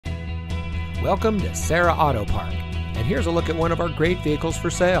Welcome to Serra Auto Park, and here's a look at one of our great vehicles for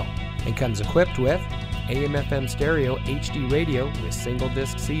sale. It comes equipped with AM/FM stereo HD radio with single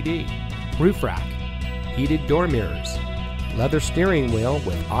disc CD, roof rack, heated door mirrors, leather steering wheel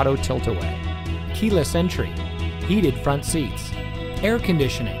with auto tilt-away, keyless entry, heated front seats, air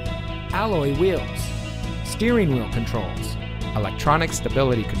conditioning, alloy wheels, steering wheel controls, electronic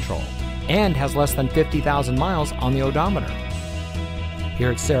stability control, and has less than 50,000 miles on the odometer.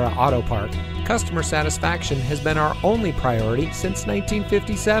 Here at Serra Auto Park, customer satisfaction has been our only priority since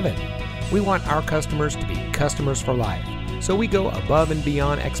 1957. We want our customers to be customers for life, so we go above and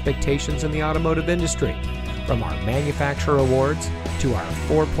beyond expectations in the automotive industry. From our manufacturer awards to our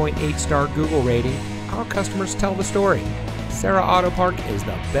 4.8-star Google rating, our customers tell the story. Serra Auto Park is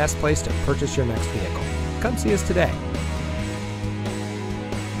the best place to purchase your next vehicle. Come see us today.